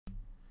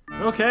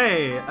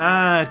Okay,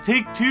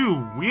 take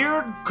two.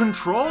 Weird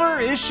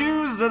controller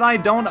issues that I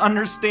don't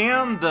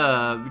understand,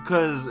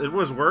 because it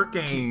was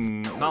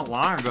working not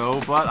long ago,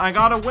 but I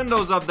got a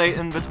Windows update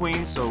in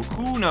between, so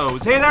who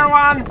knows. Hey there,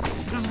 everyone!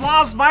 This is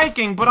Lost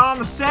Viking, but on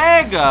the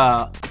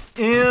Sega.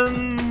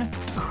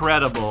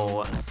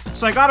 Incredible.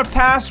 So I got a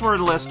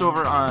password list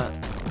over on...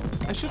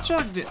 I should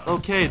check the...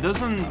 Okay, it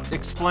doesn't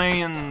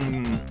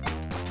explain...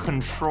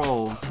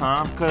 controls,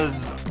 huh?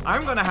 Because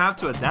I'm gonna have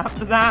to adapt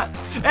to that.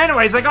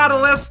 Anyways, I got a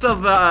list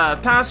of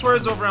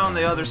passwords over on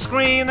the other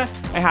screen.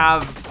 I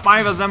have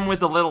 5 of them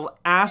with a little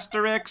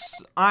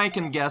asterisk. I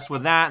can guess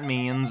what that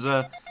means.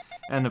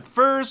 And the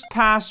first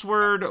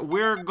password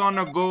we're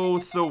gonna go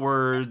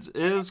towards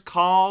is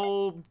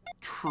called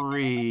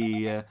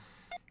tree.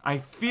 I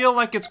feel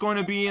like it's going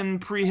to be in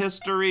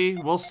prehistory.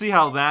 We'll see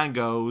how that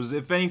goes.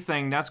 If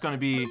anything, that's gonna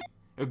be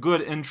a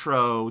good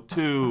intro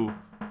to...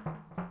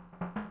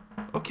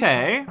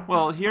 Okay,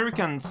 well, here we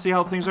can see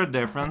how things are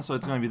different. So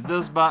it's gonna be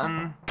this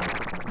button,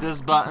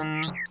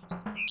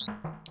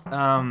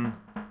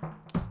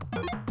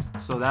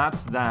 so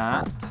that's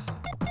that.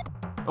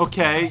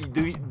 Okay,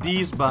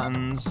 these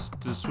buttons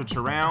to switch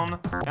around,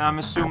 and I'm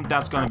assuming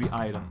that's gonna be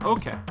item.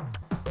 Okay.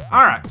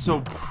 Alright,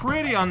 so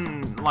pretty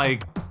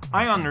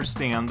I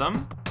understand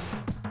them.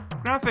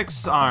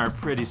 Graphics are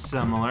pretty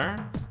similar.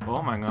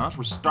 Oh my gosh,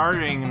 we're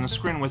starting in the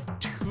screen with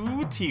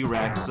 2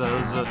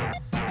 T-Rexes.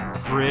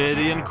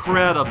 Pretty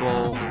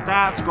incredible.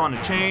 That's going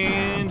to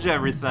change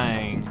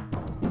everything.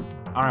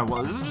 Alright,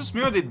 well, is it just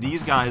me or did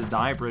these guys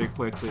die pretty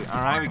quickly?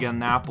 Alright, we got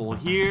an apple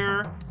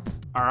here.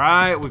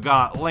 Alright, we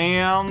got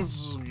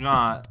lands. We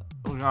got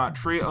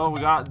tree. Oh,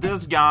 we got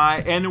this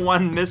guy.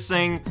 Anyone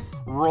missing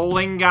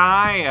rolling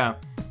guy?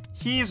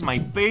 He's my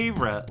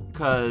favorite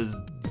because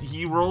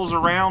he rolls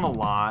around a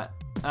lot.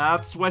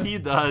 That's what he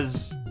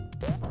does.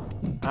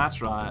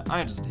 That's right.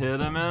 I just hit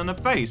him in the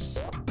face.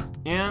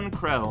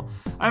 Incredible.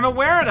 I'm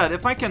aware that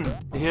if I can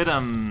hit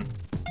him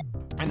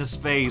in his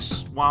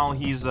face while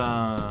he's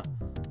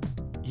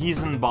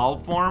in ball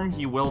form,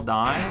 he will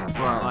die.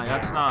 But like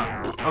that's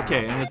not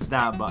okay, and it's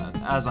that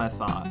button, as I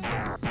thought.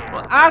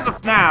 Well, as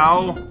of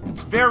now,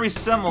 it's very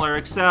similar,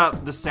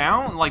 except the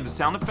sound, the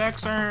sound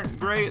effects aren't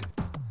great.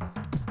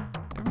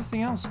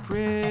 Everything else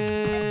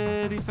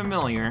pretty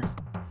familiar.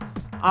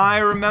 I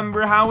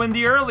remember how in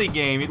the early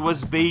game it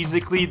was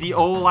basically the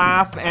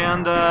Olaf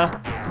and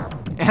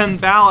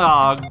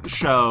baleog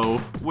show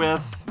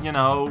with, you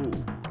know,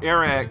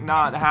 Eric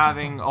not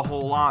having a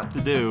whole lot to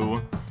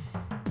do.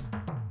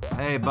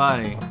 Hey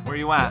buddy, where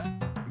you at?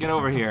 Get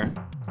over here.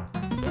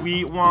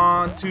 We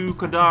want to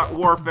conduct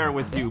warfare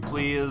with you,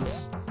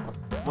 please.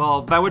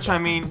 Well, by which I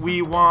mean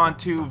we want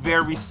to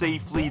very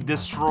safely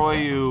destroy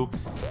you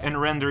and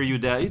render you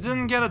dead. You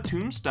didn't get a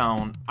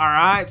tombstone.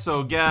 Alright,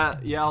 so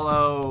get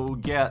yellow,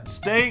 get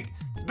steak.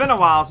 It's been a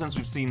while since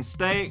we've seen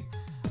steak.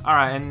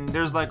 Alright, and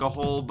there's like a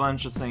whole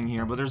bunch of thing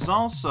here, but there's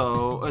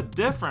also a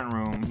different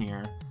room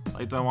here.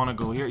 Like, do I want to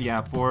go here?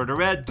 Yeah, for the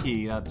red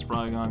key. That's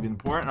probably going to be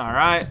important.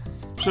 Alright.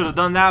 Should have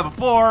done that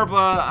before,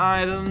 but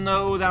I didn't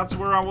know that's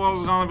where I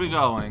was going to be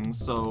going.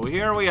 So,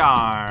 here we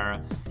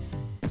are.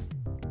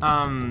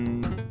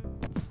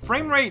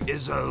 Frame rate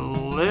is a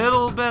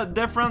little bit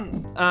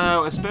different,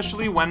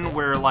 especially when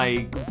we're,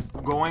 like,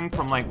 going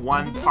from, like,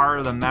 one part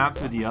of the map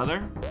to the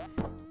other.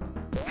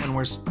 And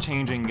we're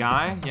changing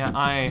guy. Yeah,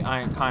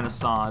 I kind of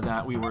saw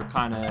that we were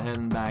kind of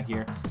heading back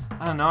here.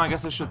 I don't know, I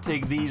guess I should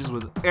take these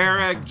with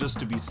Eric just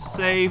to be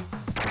safe.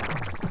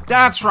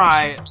 That's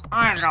right,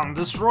 I'm gonna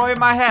destroy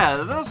my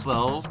head. This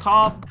level's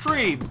called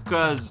Tree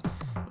because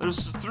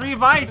there's 3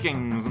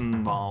 Vikings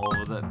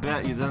involved. I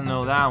bet you didn't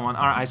know that one.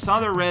 Alright, I saw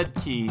the red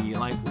key,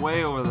 like,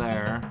 way over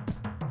there.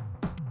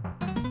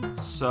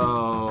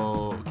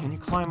 So, can you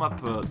climb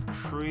up a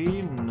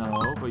tree?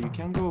 No, but you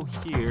can go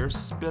here.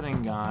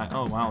 Spitting guy.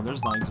 Oh wow,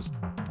 there's like just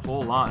a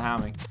whole lot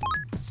happening.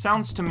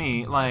 Sounds to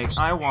me like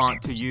I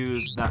want to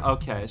use that.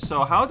 Okay,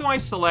 so how do I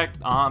select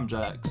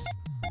objects?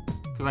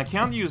 Because I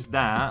can't use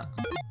that.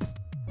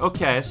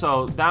 Okay,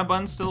 so that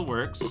button still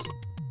works.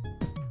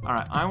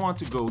 Alright, I want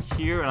to go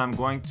here and I'm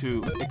going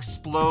to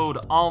explode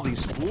all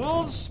these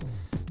fools.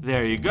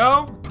 There you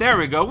go. There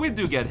we go. We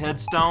do get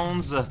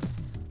headstones.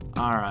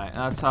 Alright,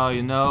 that's how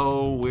you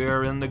know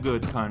we're in the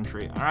good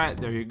country. Alright,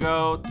 there you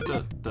go.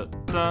 Da, da,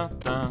 da,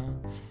 da.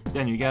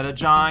 Then you get a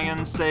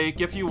giant steak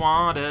if you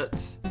want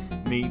it.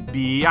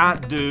 Maybe I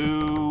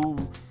do.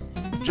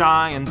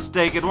 Giant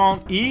steak, it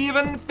won't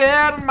even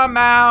fit in my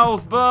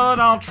mouth, but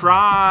I'll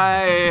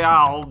try.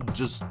 I'll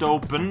just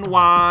open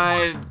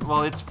wide.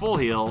 Well, it's full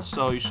heal,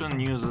 so you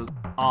shouldn't use it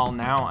all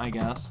now, I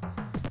guess.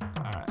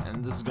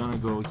 And this is gonna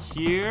go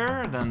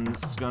here, then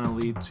this is gonna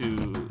lead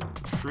to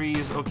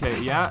trees. Okay,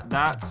 yeah,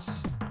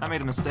 I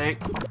made a mistake.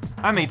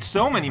 I made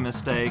so many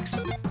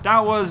mistakes.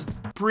 That was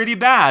pretty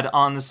bad,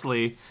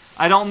 honestly.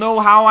 I don't know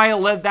how I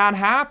let that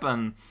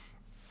happen.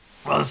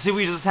 Well, see,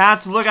 we just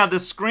had to look at the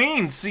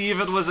screen, see if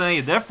it was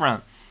any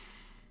different.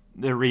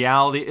 The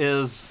reality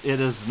is, it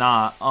is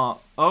not.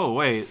 Oh,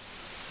 wait.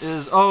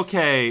 is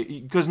okay,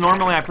 because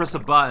normally I press a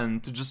button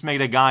to just make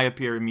the guy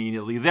appear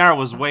immediately. There I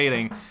was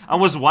waiting. I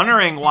was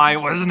wondering why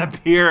it wasn't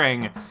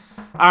appearing.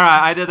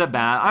 Alright, I did it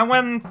bad. I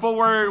went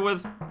forward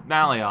with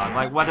baleog.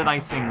 Like, what did I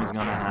think was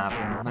gonna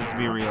happen? Let's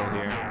be real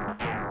here.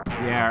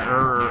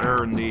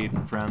 Yeah, indeed,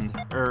 friend.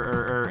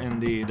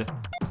 Indeed.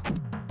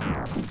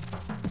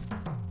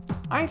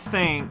 I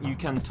think you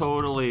can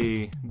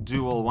totally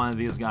duel one of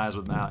these guys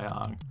with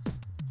baleog.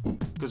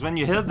 Because when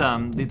you hit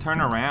them, they turn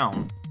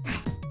around.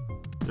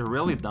 They're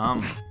really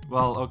dumb.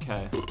 Well,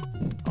 okay.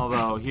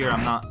 Although, here,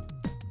 I'm not...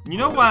 You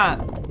know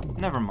what?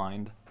 Never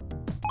mind.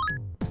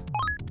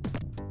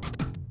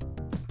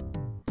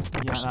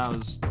 Yeah, that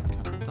was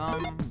kind of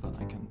dumb, but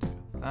I can do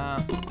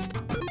that.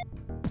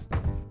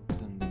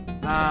 Then do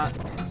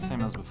that.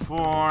 Same as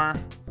before.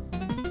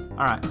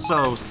 Alright,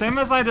 so, same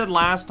as I did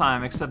last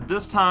time, except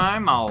this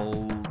time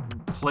I'll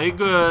play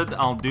good,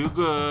 I'll do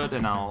good,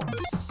 and I'll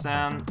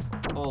send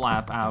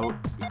Olaf out,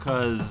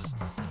 because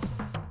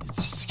you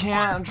just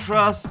can't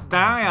trust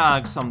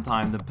baleog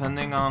sometime,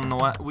 depending on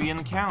what we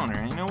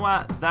encounter. You know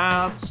what?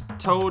 That's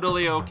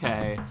totally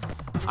okay.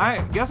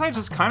 I guess I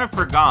just kind of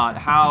forgot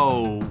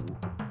how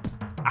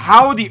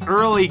the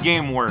early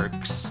game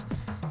works.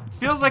 It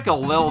feels like a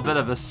little bit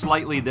of a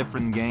slightly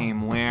different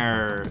game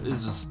where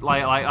it's just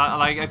like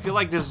I feel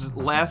like there's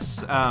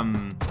less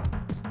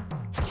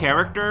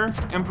character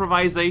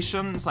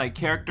improvisation. It's like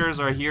characters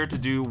are here to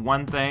do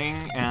one thing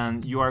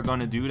and you are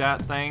gonna do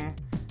that thing.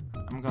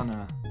 I'm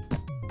gonna...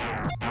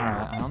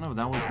 Alright, I don't know if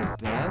that was the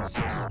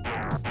best.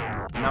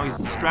 Now he's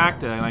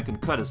distracted and I can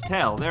cut his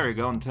tail. There we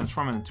go, and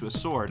transform it into a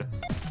sword.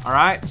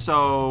 Alright,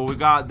 so we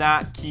got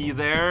that key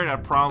there.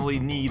 That probably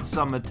needs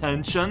some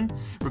attention.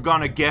 We're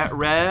gonna get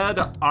red,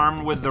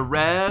 armed with the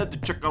red, to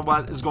check out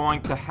what is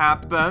going to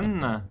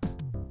happen.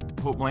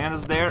 Hope land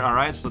is there.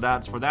 Alright, so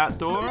that's for that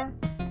door.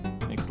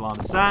 Makes a lot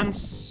of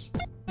sense.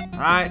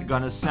 Alright,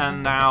 gonna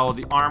send now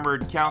the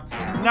armored count.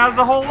 And that's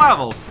the whole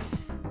level.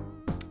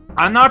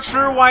 I'm not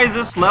sure why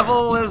this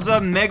level is a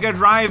Mega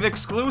Drive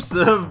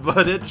exclusive,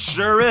 but it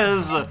sure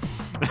is. The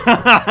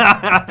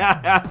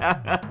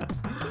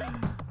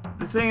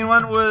thing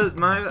went with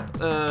my,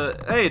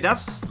 hey,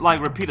 that's like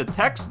repeated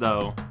text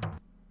though.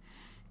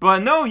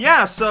 But no,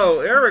 yeah,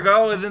 so here we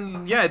go, and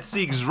then, yeah, it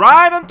seeks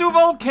right into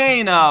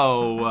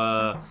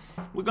volcano.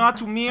 We got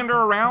to meander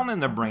around in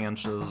the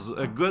branches.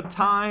 A good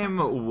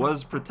time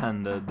was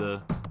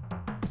pretended.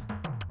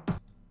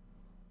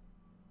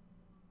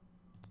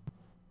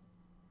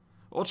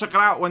 Well, check it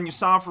out when you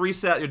soft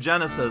reset your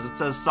Genesis. It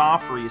says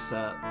soft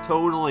reset.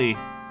 Totally.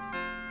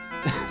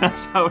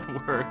 That's how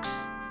it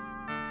works.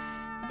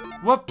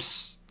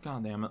 Whoops.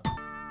 God damn it.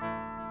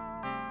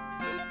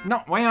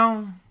 No,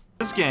 well,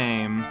 this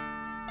game,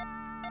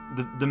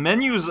 the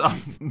menus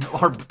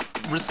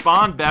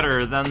respond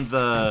better than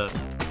the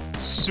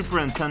Super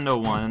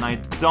Nintendo one, and I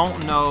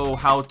don't know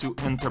how to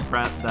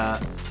interpret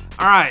that.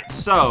 Alright,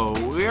 so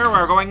here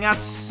we're going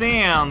at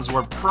Sands.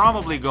 We're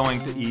probably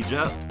going to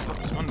Egypt.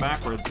 Oops, going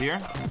backwards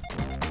here.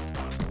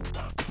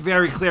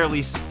 Very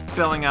clearly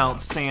spelling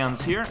out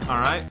Sands here.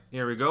 Alright,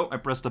 here we go. I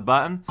pressed a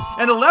button.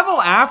 And the level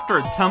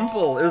after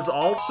Temple is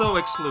also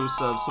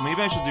exclusive, so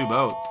maybe I should do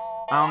both.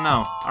 I don't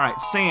know.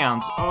 Alright,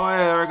 Sands. Oh,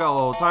 there we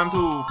go. Time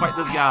to fight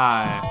this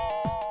guy.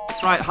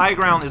 That's right, high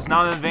ground is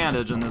not an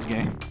advantage in this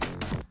game.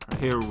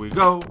 Here we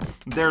go.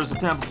 There's a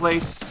temple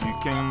place. You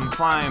can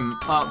climb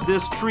up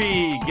this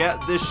tree, get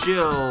this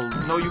shield.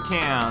 No, you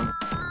can't.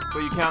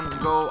 But you can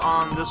go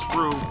on this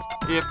roof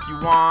if you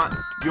want.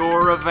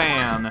 You're a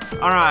van.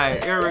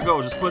 Alright, here we go.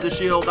 Just put the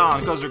shield on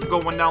because you're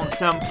going down this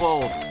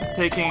temple.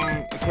 Taking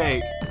a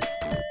cake.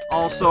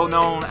 Also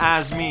known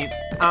as meat.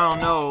 I don't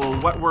know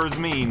what words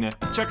mean.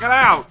 Check it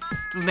out.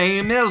 His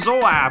name is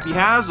Olaf. He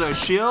has a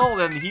shield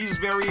and he's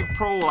very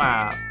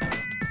pro-Olaf.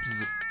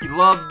 He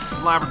loves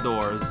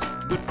Labradors.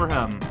 Good for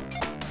him.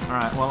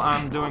 Alright, well,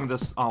 I'm doing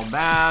this all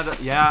bad.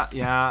 Yeah.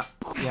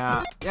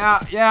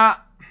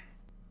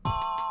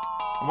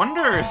 I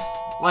wonder,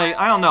 like,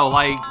 I don't know,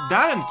 like,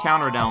 that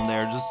encounter down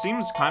there just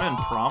seems kind of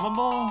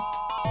improbable.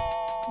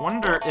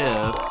 Wonder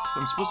if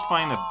I'm supposed to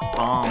find a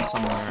bomb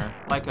somewhere.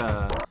 Like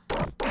a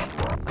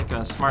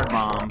smart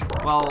bomb.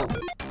 Well,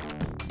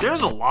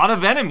 there's a lot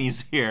of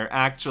enemies here,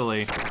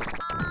 actually.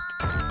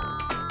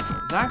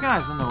 That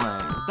guy's in the way.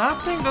 That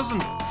thing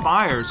doesn't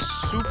fire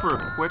super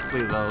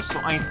quickly, though, so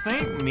I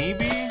think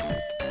maybe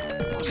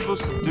we're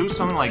supposed to do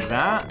something like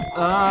that.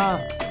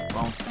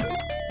 Well,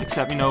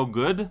 except, you know,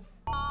 good.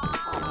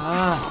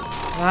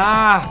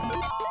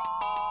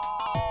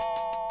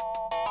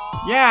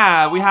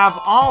 Yeah, we have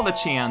all the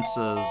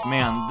chances.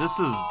 Man, this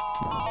is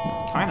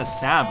kind of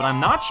sad, but I'm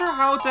not sure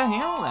how to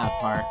handle that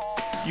part.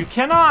 You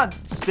cannot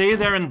stay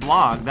there and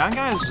block. That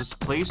guy is just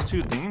placed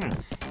too dangerous.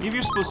 Maybe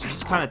you're supposed to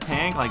just kind of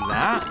tank like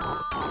that.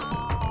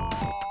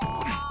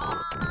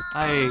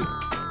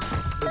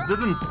 This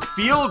didn't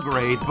feel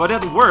great, but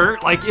it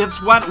worked. Like,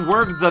 it's what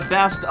worked the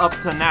best up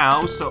to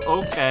now, so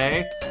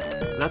okay.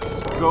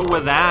 Let's go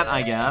with that,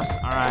 I guess.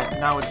 Alright,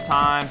 now it's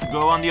time to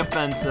go on the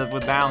offensive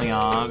with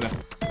baleog.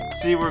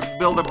 See, we're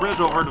build a bridge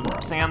over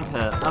the sand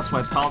pit. That's why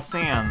it's called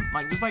sand.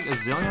 Like, there's like a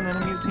zillion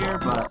enemies here,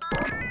 but...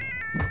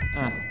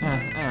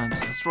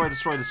 Just destroy,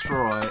 destroy,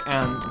 destroy,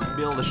 and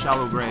build a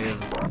shallow grave.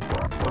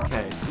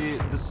 Okay, see,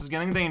 this is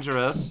getting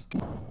dangerous.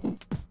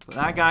 But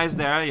that guy's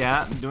there,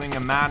 yeah, doing a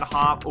mad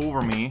hop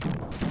over me.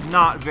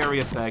 Not very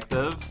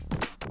effective.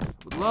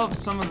 Would love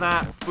some of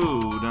that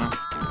food.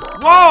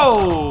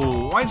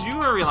 Whoa! Why'd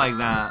you hurry like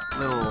that,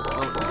 little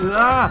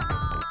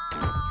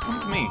come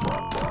to me.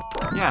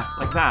 Yeah,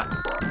 like that.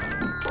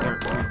 There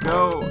we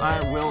go. I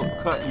will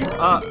cut you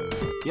up.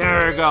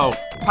 There we go.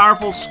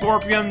 Powerful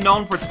scorpion,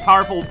 known for its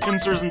powerful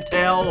pincers and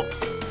tail.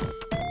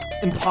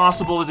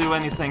 Impossible to do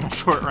anything at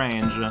short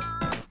range.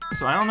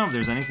 So I don't know if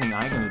there's anything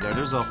I can do there.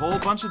 There's a whole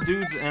bunch of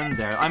dudes in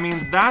there. I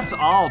mean, that's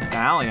all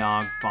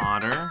baleog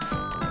fodder.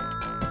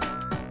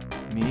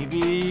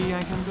 Maybe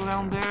I can go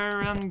down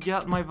there and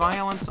get my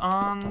violence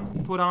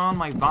on, put on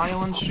my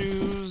violence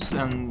shoes,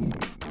 and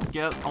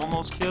get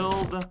almost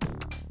killed.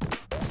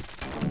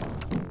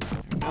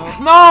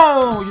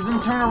 No! You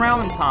didn't turn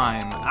around in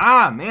time.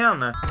 Ah,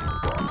 man.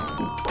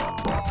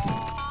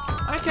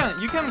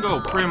 You can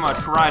go pretty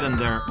much right in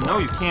there. No,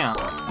 you can't.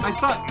 I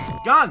thought...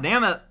 God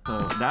damn it.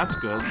 Oh, that's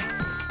good.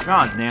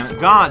 God damn it.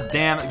 God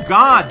damn it.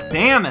 God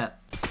damn it.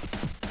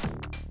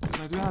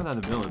 Because I do have that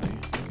ability.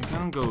 I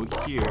can go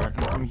here.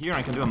 And from here,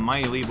 I can do a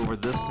mighty leap over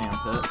this sand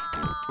pit.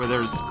 Where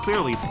there's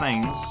clearly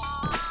things.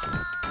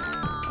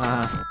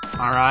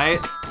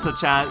 Alright.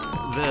 Such as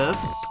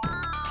this.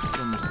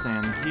 Then there's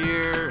sand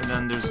here. And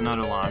then there's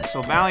another log.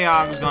 So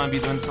baleog is going to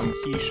be doing some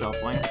key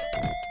shuffling.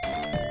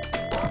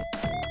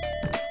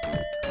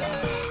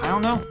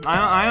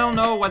 I don't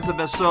know what's the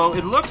best. So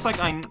it looks like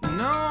I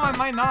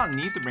might not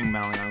need to bring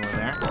baleog over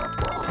there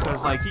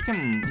because like he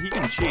can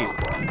cheat.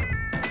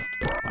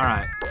 All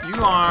right,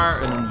 you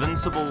are an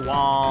invincible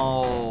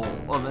wall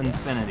of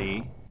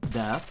infinity,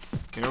 death.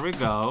 Here we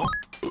go.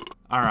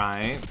 All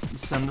right,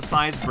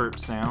 synthesized burp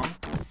sound.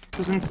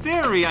 Because in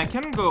theory, I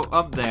can go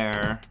up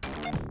there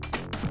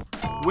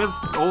with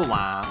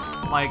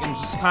Olaf, like, and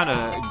just kind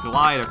of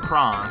glide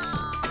across.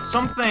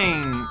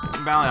 Something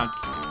baleog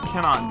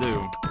cannot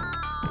do.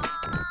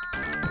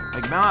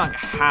 Like, baleog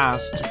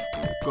has to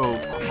go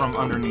from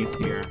underneath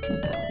here.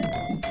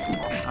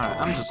 Alright,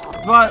 I'm just...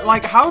 But,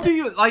 like, how do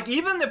you... Like,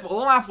 even if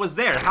Olaf was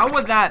there, how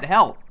would that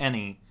help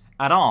any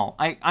at all?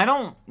 I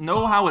don't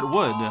know how it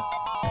would.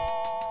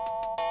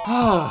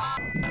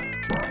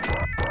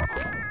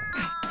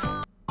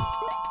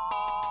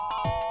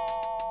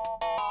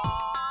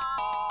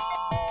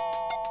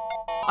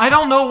 I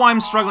don't know why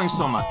I'm struggling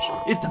so much.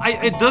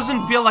 It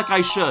doesn't feel like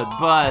I should,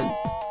 but...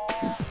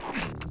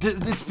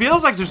 It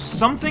feels like there's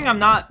something I'm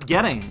not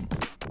getting,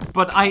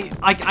 but I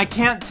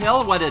can't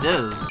tell what it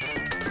is.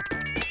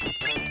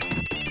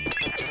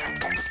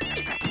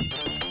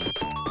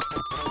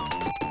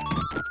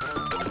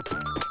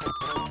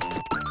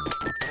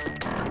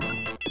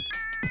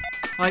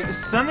 Like,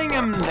 sending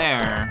him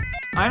there,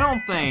 I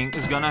don't think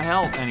is gonna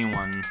help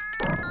anyone.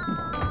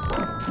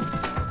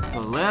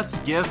 But let's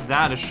give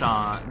that a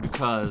shot,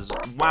 because,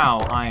 wow,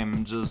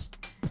 I'm just...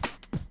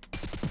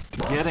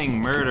 getting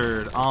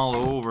murdered all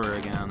over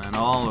again and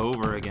all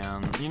over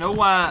again. You know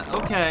what?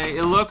 Okay,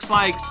 it looks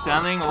like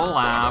sending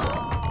Olaf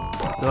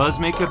does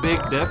make a big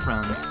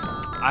difference.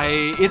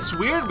 It's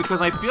weird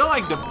because I feel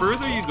like the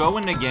further you go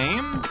in the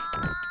game,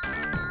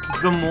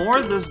 the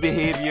more this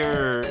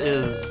behavior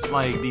is,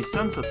 like,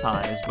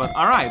 desensitized. But,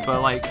 alright,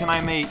 but, like, can I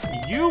make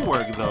you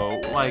work, though?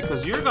 Like,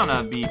 because you're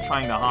gonna be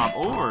trying to hop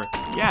over.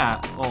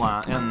 Yeah,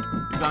 Olaf, and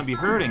you're gonna be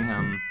hurting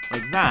him.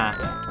 Like that.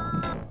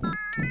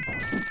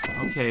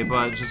 Okay,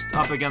 but just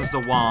up against the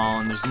wall,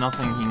 and there's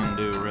nothing he can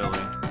do, really.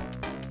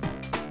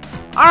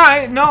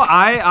 Alright, no,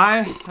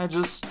 I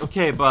just...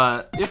 Okay,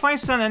 but if I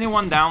send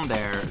anyone down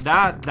there,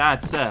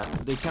 that's it.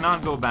 They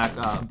cannot go back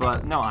up,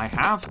 but no, I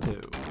have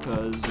to,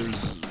 because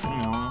there's, you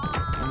know,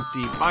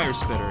 MC Fire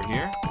Spitter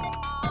here.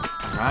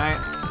 Alright.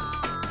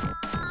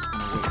 Just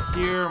gonna wait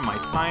here, my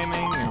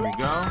timing, there we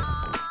go.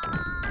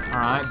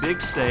 Alright,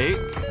 big steak.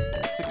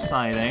 It's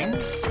exciting.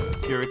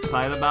 If you're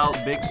excited about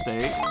big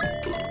steak,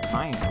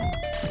 I am.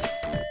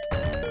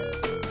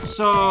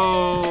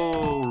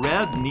 So,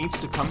 red needs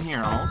to come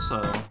here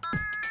also.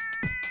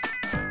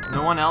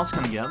 No one else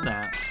can get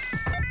that.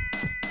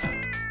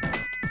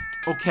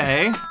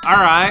 Okay,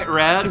 alright,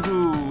 red,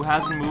 who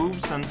hasn't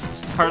moved since the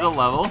start of the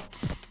level,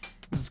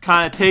 is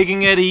kind of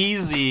taking it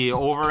easy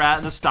over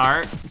at the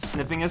start,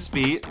 sniffing his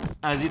feet,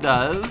 as he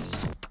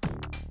does.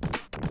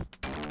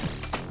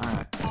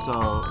 Alright, so,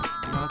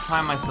 I'm gonna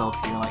time myself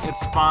here. Like,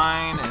 it's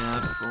fine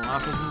if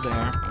Olaf isn't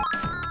there.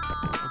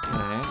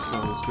 Okay,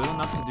 so it's good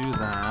enough to do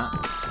that.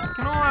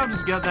 Can Olaf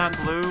just get that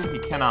blue? He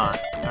cannot.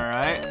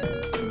 Alright,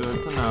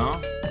 good to know.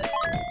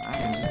 I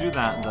can just do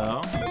that,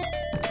 though.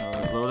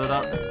 Load it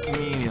up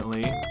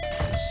immediately.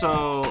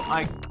 So,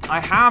 I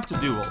have to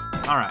duel.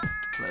 Alright,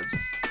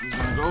 he's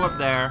gonna go up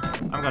there.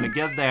 I'm gonna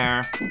get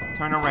there.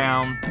 Turn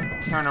around.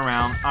 Turn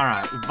around.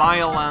 Alright,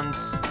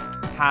 violence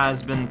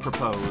has been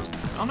proposed.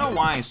 I don't know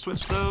why I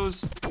switched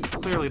those.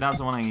 Clearly, that's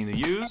the one I need to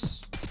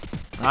use.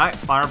 Alright,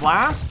 Fire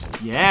Blast.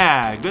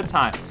 Yeah, good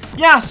time.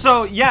 Yeah,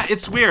 so, yeah,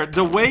 it's weird.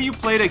 The way you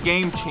play the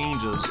game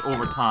changes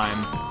over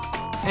time.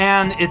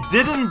 And it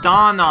didn't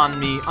dawn on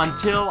me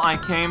until I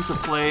came to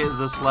play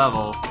this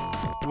level,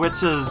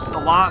 which is a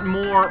lot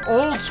more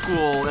old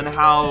school in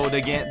how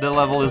the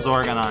level is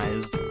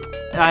organized.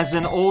 As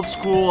in old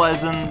school,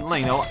 as in,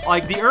 you know,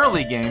 like the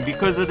early game,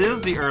 because it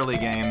is the early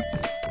game.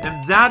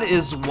 And that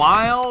is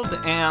wild,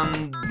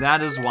 and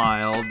that is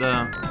wild.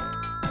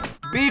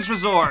 Beach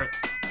resort!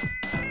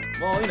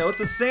 Well, you know, it's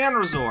a sand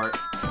resort.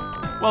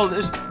 Well,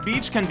 this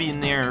beach can be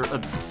near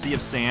a sea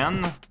of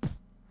sand.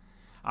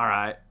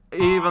 Alright.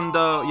 Even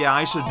though, yeah,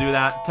 I should do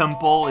that.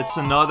 Temple, it's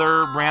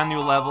another brand new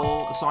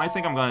level, so I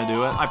think I'm gonna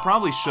do it. I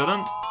probably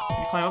shouldn't.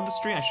 Can you climb up the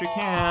street? I sure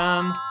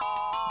can.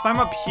 If I'm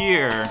up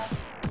here...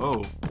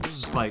 Oh, this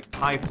is like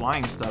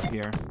high-flying stuff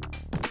here.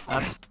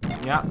 That's...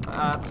 Yeah,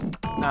 that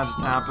just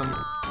happened.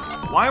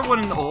 Why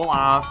wouldn't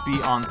Olaf be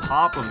on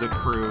top of the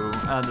crew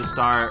at the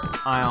start?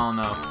 I don't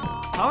know.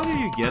 How do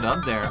you get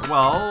up there?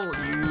 Well,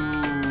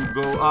 you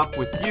go up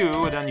with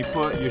you, and then you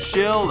put your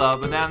shield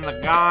up, and then the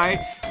guy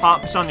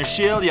hops on your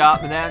shield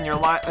up, and then you're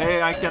like,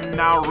 hey, I can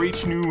now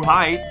reach new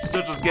heights,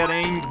 such as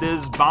getting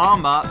this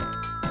bomb up.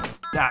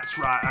 That's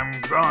right,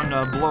 I'm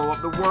gonna blow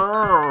up the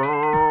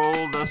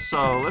world.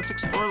 So, let's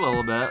explore a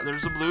little bit.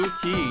 There's a blue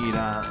key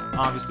that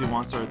obviously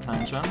wants our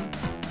attention.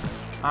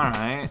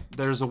 Alright,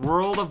 there's a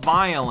world of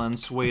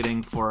violence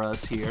waiting for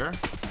us here.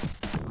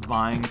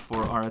 Vying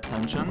for our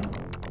attention.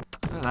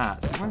 Look at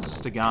that. See, one's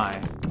just a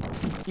guy.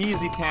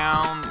 Easy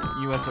Town,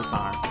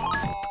 USSR.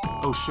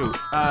 Oh, shoot.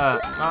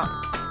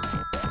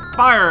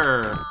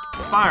 Fire!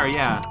 Fire,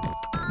 yeah.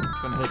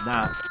 Gonna hit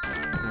that.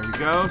 There we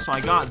go. So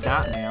I got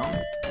that down.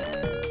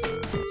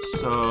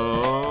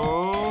 So...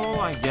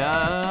 I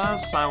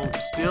guess I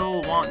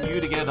still want you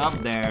to get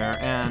up there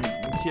and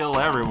kill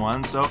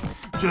everyone, so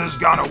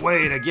just gotta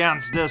wait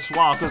against this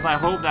wall, because I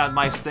hope that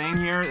by staying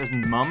here, is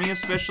Mummy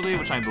especially,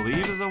 which I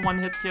believe is a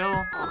one-hit kill.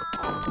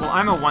 Well,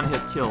 I'm a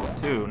one-hit kill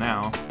too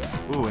now.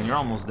 Ooh, and you're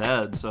almost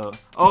dead, so...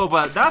 Oh,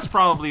 but that's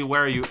probably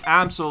where you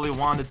absolutely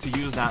wanted to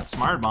use that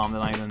smart bomb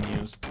that I didn't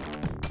use.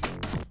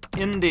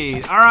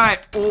 Indeed.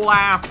 Alright,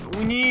 Olaf,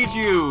 we need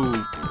you!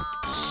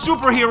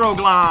 Superhero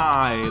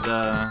glide!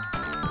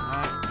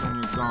 Alright, then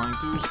you're going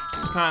to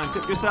just kind of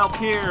tip yourself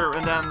here,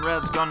 and then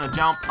Red's gonna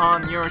jump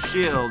on your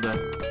shield.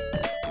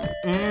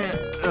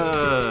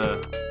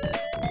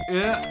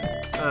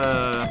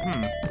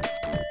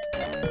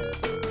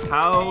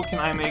 How can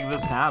I make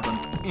this happen?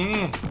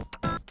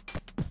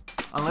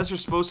 Unless you're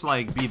supposed to,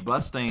 like, be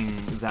busting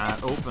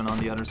that open on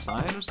the other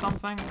side or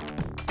something?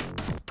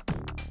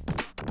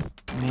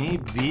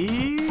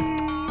 Maybe?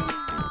 Can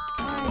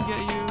I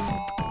get you?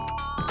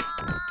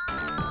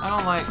 I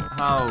don't like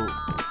how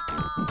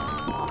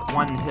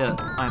one hit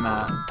I'm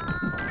at.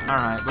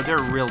 Alright, but they're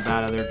real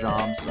bad at their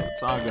job, so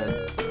it's all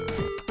good.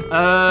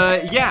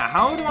 Yeah,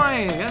 how do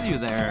I get you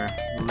there,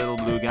 little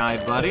blue guy,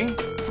 buddy?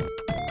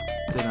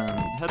 Didn't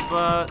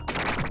headbutt.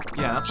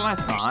 Yeah, that's what I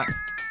thought.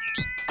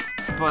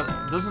 But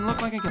doesn't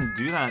look like I can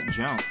do that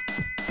jump.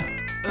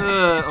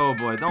 Oh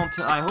boy,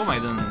 I hope I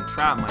didn't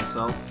trap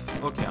myself.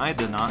 Okay, I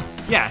did not.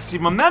 Yeah, see,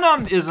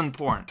 momentum is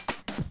important.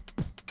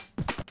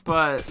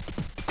 But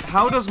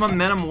how does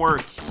momentum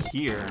work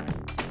here?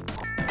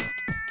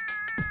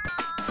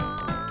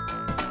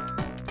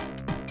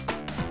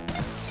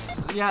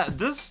 Yeah,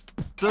 this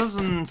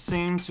doesn't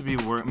seem to be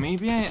working.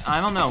 Maybe I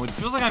don't know. It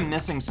feels like I'm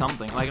missing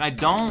something. Like, I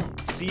don't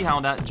see how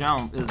that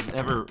jump is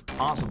ever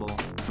possible.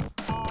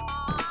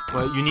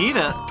 But you need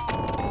it.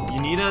 You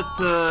need it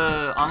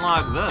to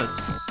unlock this.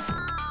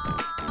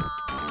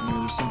 Maybe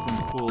there's something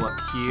cool up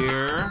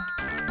here.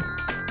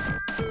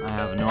 I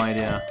have no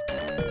idea.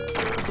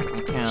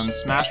 I can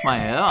smash my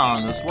head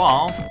on this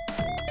wall.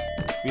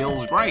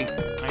 Feels great.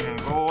 I can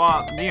go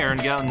up there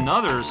and get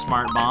another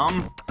smart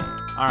bomb.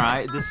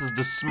 Alright, this is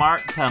the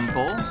Smart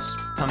Temple.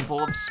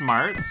 Temple of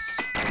Smarts.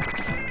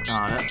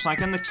 Got it. So I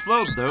can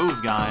explode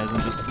those guys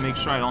and just make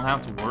sure I don't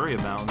have to worry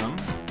about them.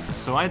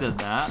 So I did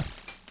that.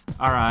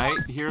 Alright,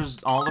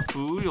 here's all the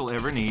food you'll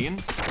ever need.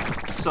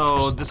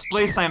 So this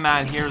place I'm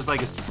at here is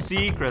like a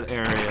secret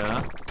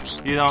area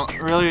you don't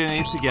really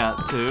need to get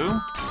to.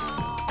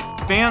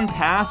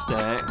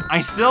 Fantastic.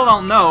 I still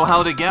don't know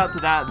how to get to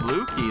that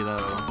blue key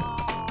though.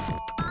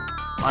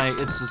 Like,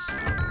 it's just...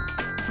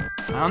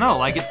 I don't know,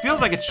 like, it feels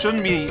like it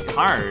shouldn't be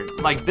hard.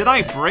 Like, did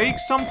I break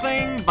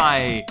something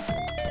by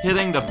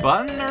hitting the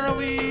button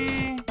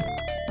early?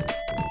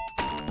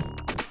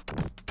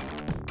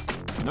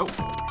 Nope.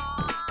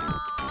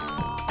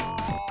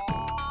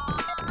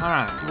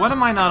 Alright, what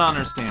am I not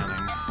understanding?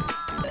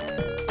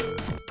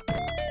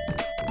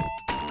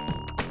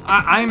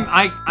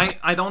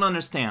 I don't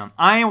understand.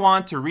 I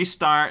want to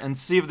restart and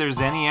see if there's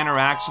any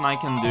interaction I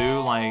can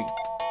do, like,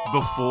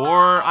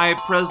 before I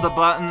press the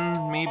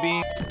button,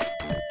 maybe?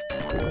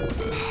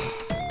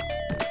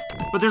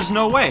 But there's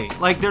no way.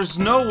 Like, there's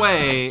no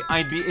way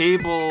I'd be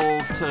able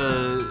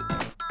to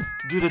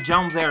do the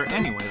jump there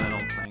anyways, I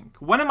don't think.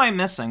 What am I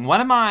missing?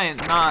 What am I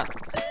not...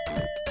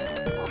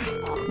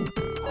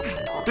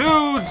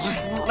 Dude,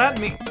 just let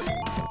me...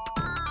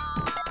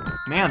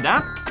 Man,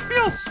 that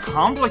feels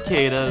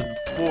complicated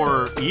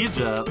for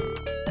Egypt.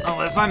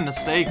 Unless I'm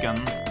mistaken.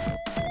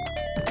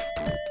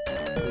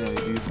 Yeah, you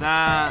do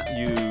that,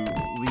 you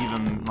leave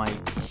him, like,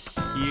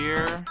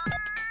 here.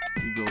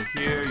 You go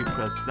here, you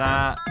press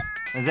that.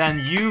 And then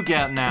you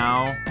get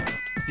now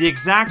the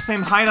exact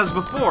same height as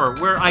before,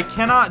 where I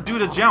cannot do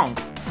the jump.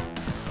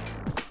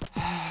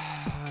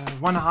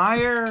 One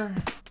higher?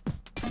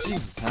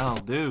 Jesus hell,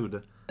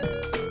 dude.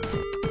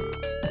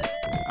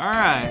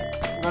 Alright,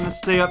 I'm gonna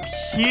stay up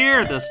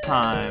here this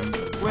time,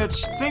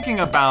 which, thinking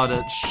about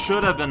it,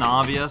 should have been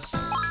obvious,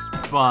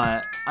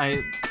 but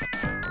I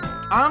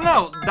don't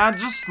know, that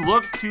just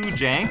looked too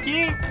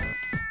janky?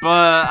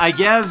 But I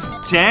guess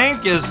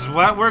jank is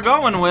what we're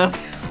going with.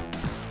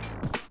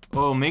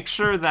 Oh, make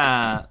sure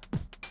that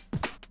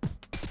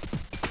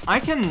I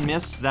can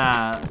miss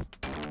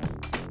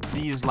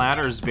these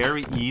ladders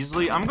very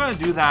easily. I'm gonna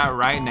do that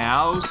right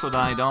now so that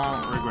I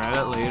don't regret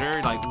it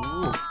later. Like,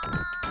 ooh.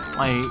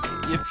 Like,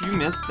 if you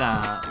miss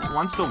that,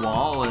 once the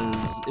wall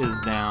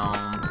is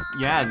down,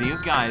 yeah,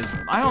 these guys,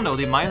 I don't know,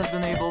 they might have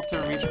been able to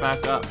reach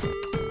back up.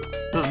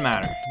 Doesn't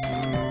matter.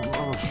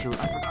 Oh shoot,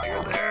 I forgot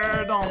you're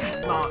there. Don't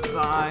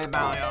die,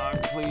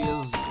 baleog,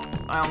 please.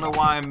 I don't know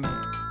why I'm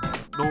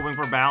hoping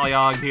for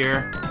baleog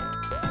here.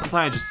 Sometimes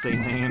I just say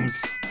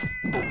names.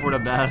 Hope for the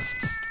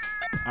best.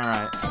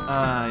 Alright,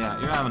 yeah,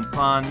 you're having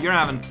fun. You're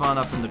having fun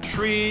up in the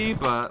tree,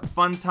 but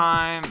fun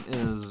time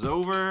is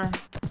over.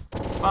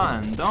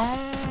 Fun,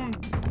 don't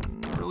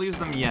release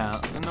them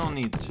yet. No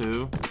need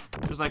to.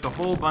 There's like a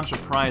whole bunch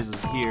of prizes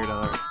here that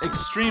are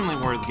extremely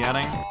worth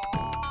getting.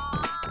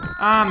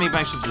 Maybe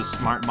I should just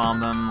smart bomb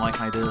them like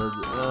I did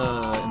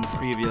in the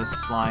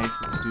previous life.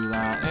 Let's do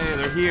that. Hey,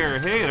 they're here.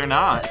 Hey, they're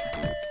not.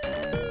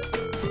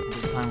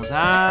 What time was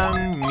that?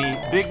 Meat,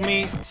 big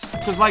meat.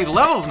 Because, like, the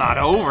level's not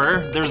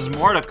over. There's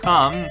more to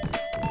come.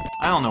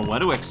 I don't know what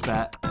to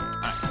expect.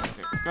 Alright,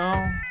 here we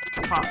go.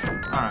 Pop.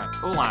 Alright,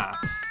 Olaf.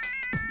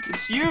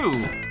 It's you.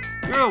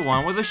 You're the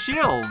one with a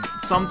shield.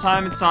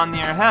 Sometimes it's on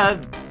your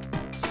head.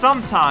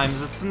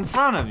 Sometimes it's in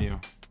front of you.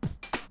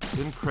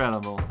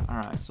 Incredible.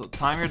 Alright, so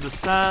time your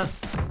descent.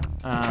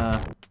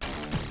 Time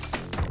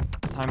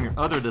your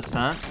other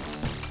descent.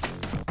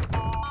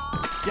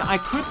 Yeah, I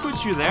could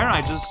put you there,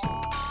 I just...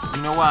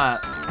 You know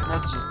what?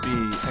 Let's just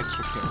be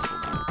extra careful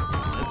then.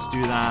 Yeah, let's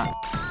do that.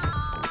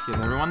 Get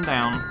everyone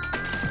down.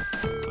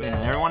 So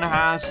yeah, everyone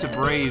has to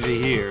brave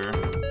here.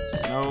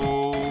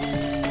 No,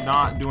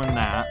 not doing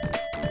that.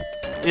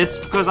 It's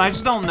because I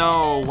just don't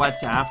know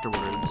what's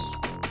afterwards.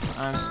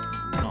 I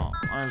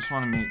just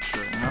want to make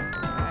sure, you know?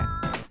 Alright.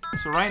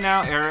 So right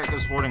now, Eric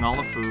is hoarding all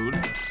the food.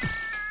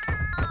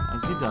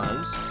 As he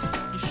does.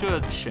 He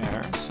should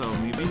share, so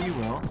maybe he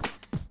will.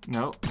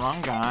 Nope,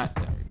 wrong guy.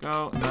 There we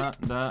go.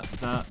 That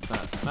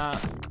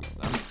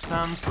makes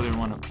sense. Put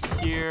everyone up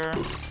here.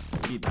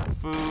 Eat that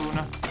food.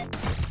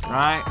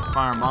 Right,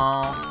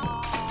 fireball.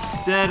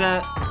 Did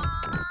it.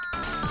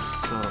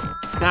 So,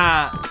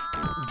 that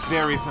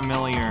very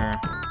familiar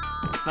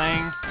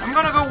thing. I'm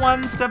gonna go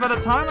one step at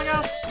a time, I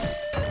guess.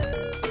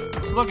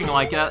 It's looking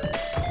like it.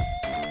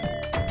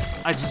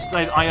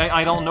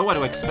 I don't know what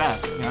to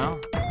expect, you know?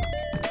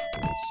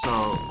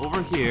 So,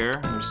 over here,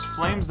 there's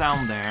flames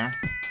down there.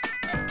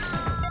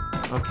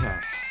 Okay,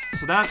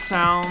 so that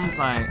sounds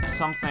like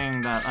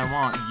something that I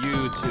want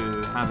you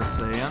to have a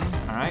say in.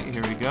 Alright,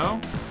 here we go.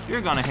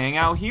 You're gonna hang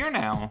out here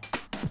now.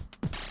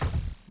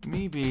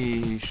 Maybe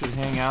you should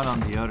hang out on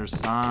the other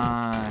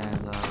side,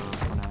 though,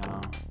 for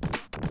now.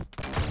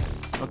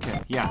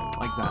 Okay, yeah,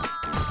 like that.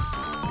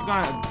 You're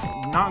gonna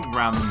not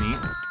grab the meat.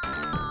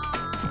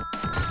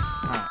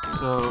 Alright,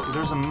 so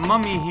there's a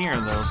mummy here,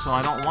 though, so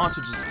I don't want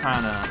to just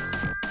kind of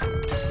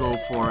go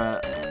for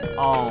it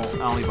all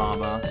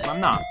Alibaba, so I'm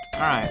not.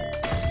 Alright,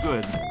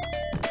 good.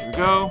 Here we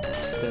go.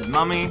 Dead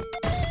mummy.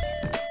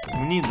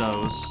 We need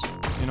those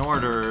in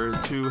order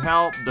to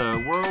help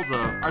the worlds of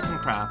arts and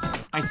crafts.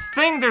 I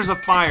think there's a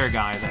fire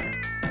guy there.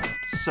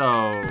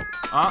 So,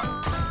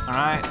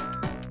 alright.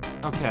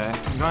 Okay,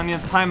 I'm going to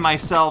need to time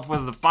myself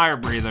with the fire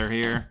breather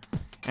here.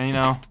 And you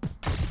know,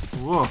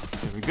 whoa,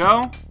 here we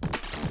go.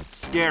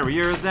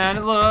 Scarier than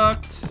it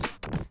looked.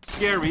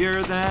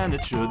 Scarier than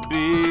it should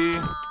be.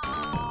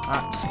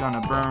 I'm just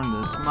gonna burn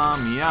this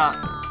mummy up.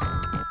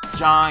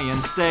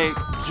 Giant steak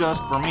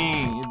just for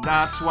me.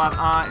 That's what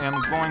I am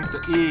going to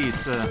eat.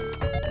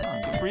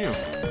 Good for you.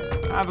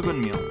 Have a good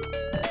meal.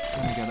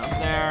 Gonna get up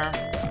there.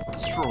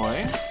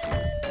 Destroy.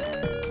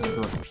 Gonna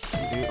go up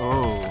here.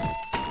 Oh.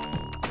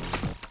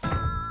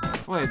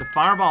 Wait, the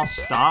fireball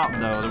stopped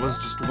though. There was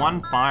just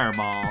one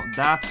fireball.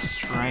 That's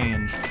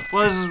strange.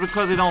 Well, this is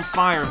because they don't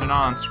fire if they're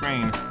not on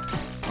screen.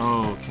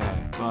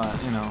 Okay,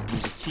 but you know,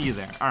 there's a key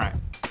there. Alright.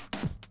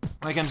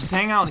 I can just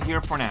hang out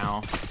here for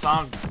now. It's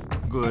all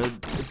good.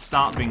 It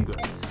stopped being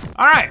good.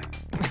 Alright!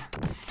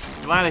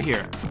 Glad to hear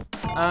it.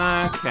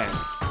 Okay.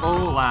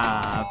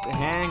 Olaf,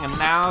 hanging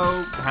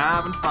out,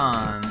 having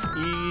fun,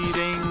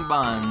 eating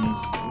buns,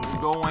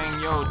 going,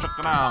 yo, check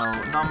it out,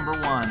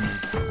 #1.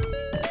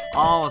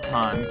 All the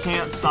time. You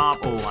can't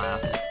stop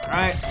Olaf.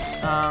 Alright,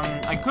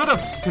 I could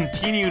have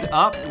continued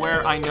up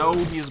where I know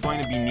he's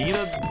going to be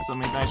needed, so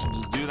maybe I should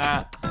just do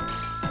that.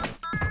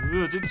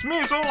 It's me,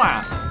 it's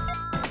Olaf!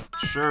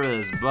 Sure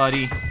is,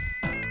 buddy.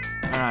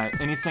 Alright,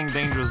 anything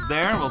dangerous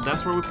there? Well,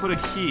 that's where we put a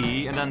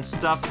key, and then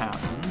stuff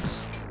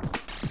happens.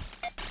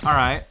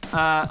 Alright,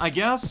 I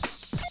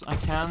guess I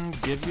can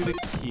give you the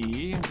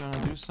key. I'm gonna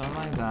do something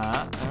like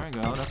that. There we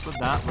go, that's what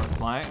that looked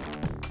like.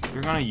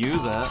 You're gonna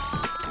use it.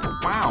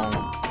 Wow,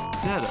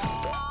 did it.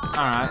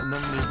 Alright, and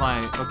then there's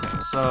like, okay,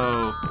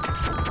 so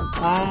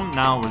home,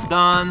 now we're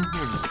done.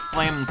 You're just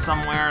flaming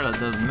somewhere, that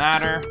doesn't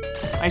matter.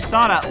 I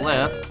saw that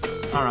lift.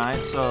 Alright,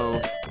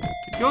 so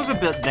it goes a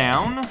bit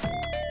down.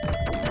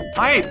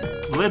 I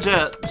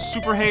legit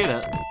super hate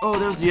it. Oh,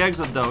 there's the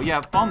exit though.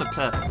 Yeah, fall in the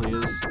pit,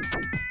 please.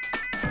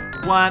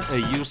 What a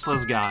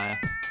useless guy.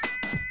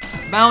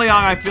 Baleog,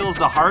 I feel, is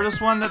the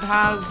hardest one that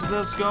has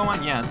this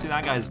going. Yeah, see,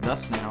 that guy's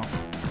dust now.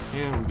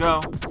 Here we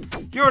go.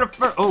 You're the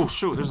first. Oh,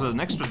 shoot, there's an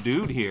extra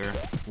dude here.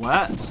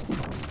 What? Just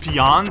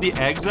beyond the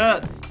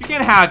exit? You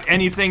can't have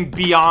anything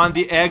beyond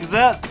the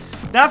exit.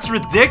 That's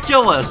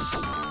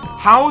ridiculous.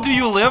 How do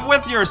you live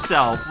with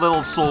yourself,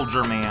 little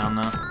soldier man?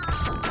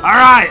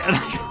 Alright, I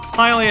can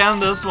finally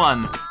end this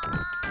one.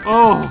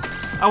 Oh,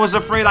 I was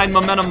afraid I'd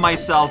momentum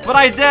myself, but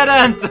I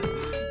didn't!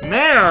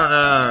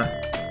 Man,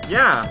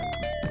 yeah.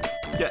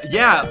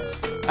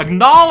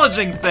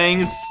 Acknowledging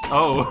things.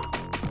 Oh.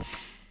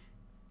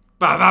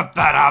 Now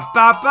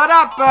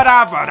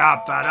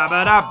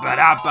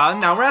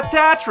we're at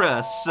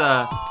Tetris.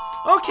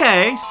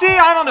 Okay, see,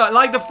 I don't know.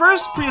 Like, the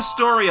first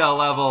Prehistoria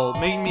level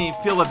made me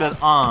feel a bit,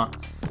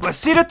 But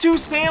see, the two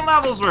same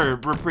levels were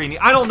pretty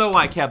neat. I don't know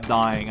why I kept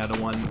dying at the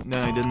one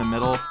that I did in the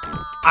middle.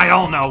 I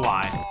don't know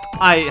why.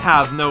 I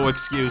have no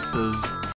excuses.